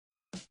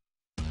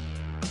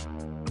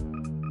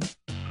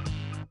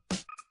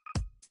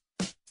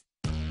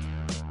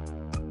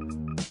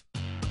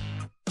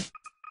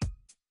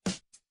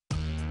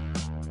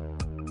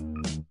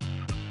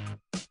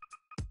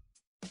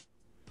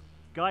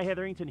Guy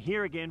Hetherington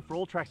here again for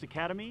Alltracks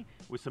Academy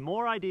with some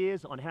more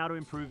ideas on how to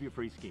improve your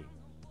free skiing.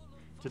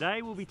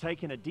 Today we'll be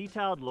taking a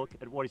detailed look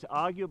at what is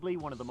arguably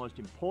one of the most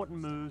important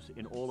moves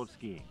in all of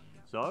skiing.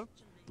 So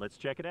let's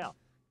check it out.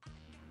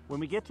 When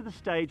we get to the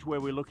stage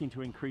where we're looking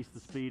to increase the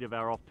speed of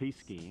our off-piste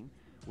skiing,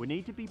 we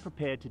need to be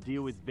prepared to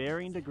deal with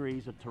varying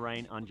degrees of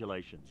terrain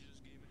undulations.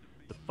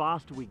 The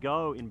faster we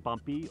go in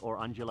bumpy or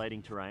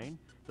undulating terrain,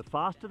 the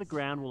faster the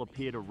ground will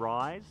appear to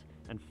rise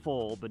and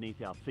fall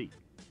beneath our feet.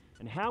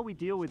 And how we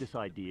deal with this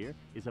idea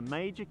is a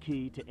major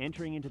key to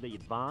entering into the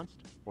advanced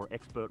or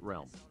expert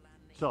realm.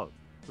 So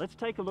let's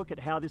take a look at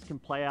how this can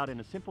play out in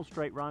a simple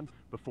straight run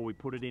before we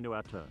put it into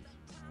our turns.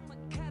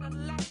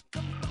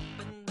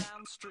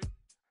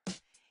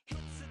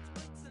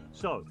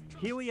 So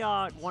here we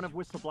are at one of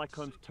Whistler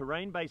Blackcomb's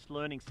terrain-based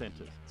learning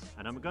centres,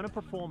 and I'm going to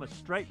perform a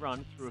straight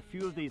run through a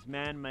few of these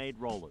man-made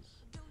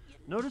rollers.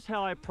 Notice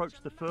how I approach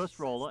the first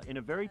roller in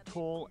a very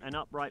tall and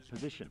upright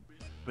position,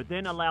 but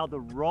then allow the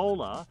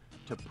roller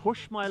to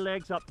push my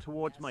legs up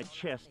towards my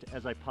chest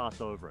as I pass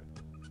over it.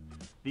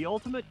 The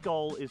ultimate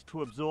goal is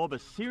to absorb a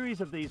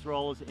series of these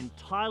rollers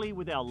entirely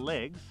with our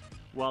legs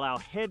while our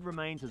head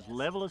remains as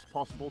level as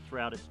possible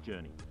throughout its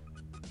journey.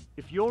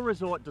 If your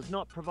resort does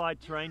not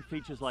provide terrain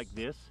features like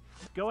this,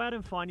 go out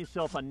and find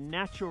yourself a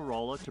natural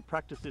roller to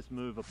practice this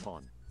move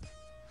upon.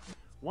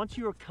 Once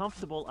you are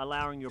comfortable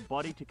allowing your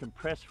body to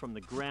compress from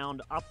the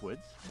ground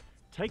upwards,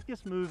 take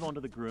this move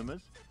onto the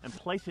groomers and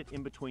place it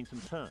in between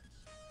some turns.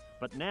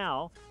 But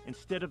now,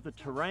 instead of the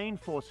terrain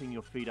forcing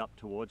your feet up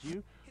towards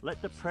you,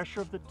 let the pressure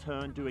of the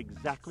turn do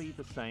exactly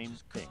the same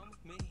thing.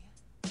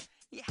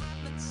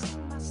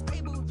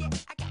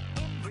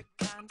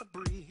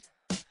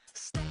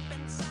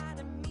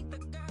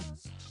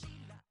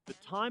 The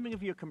timing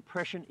of your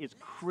compression is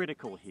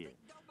critical here.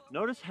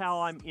 Notice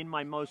how I'm in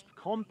my most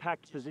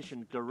compact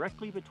position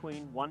directly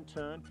between one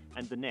turn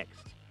and the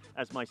next,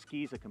 as my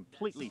skis are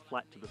completely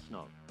flat to the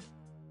snow.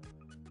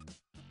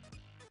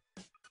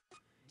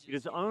 It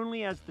is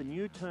only as the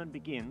new turn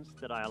begins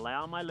that I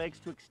allow my legs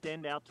to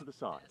extend out to the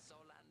side.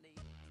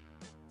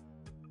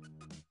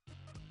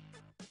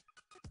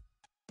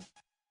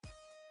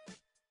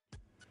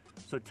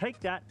 So take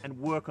that and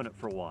work on it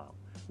for a while.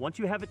 Once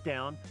you have it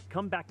down,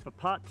 come back for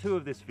part 2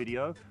 of this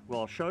video where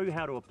I'll show you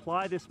how to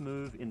apply this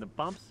move in the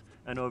bumps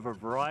and over a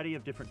variety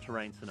of different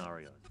terrain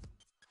scenarios.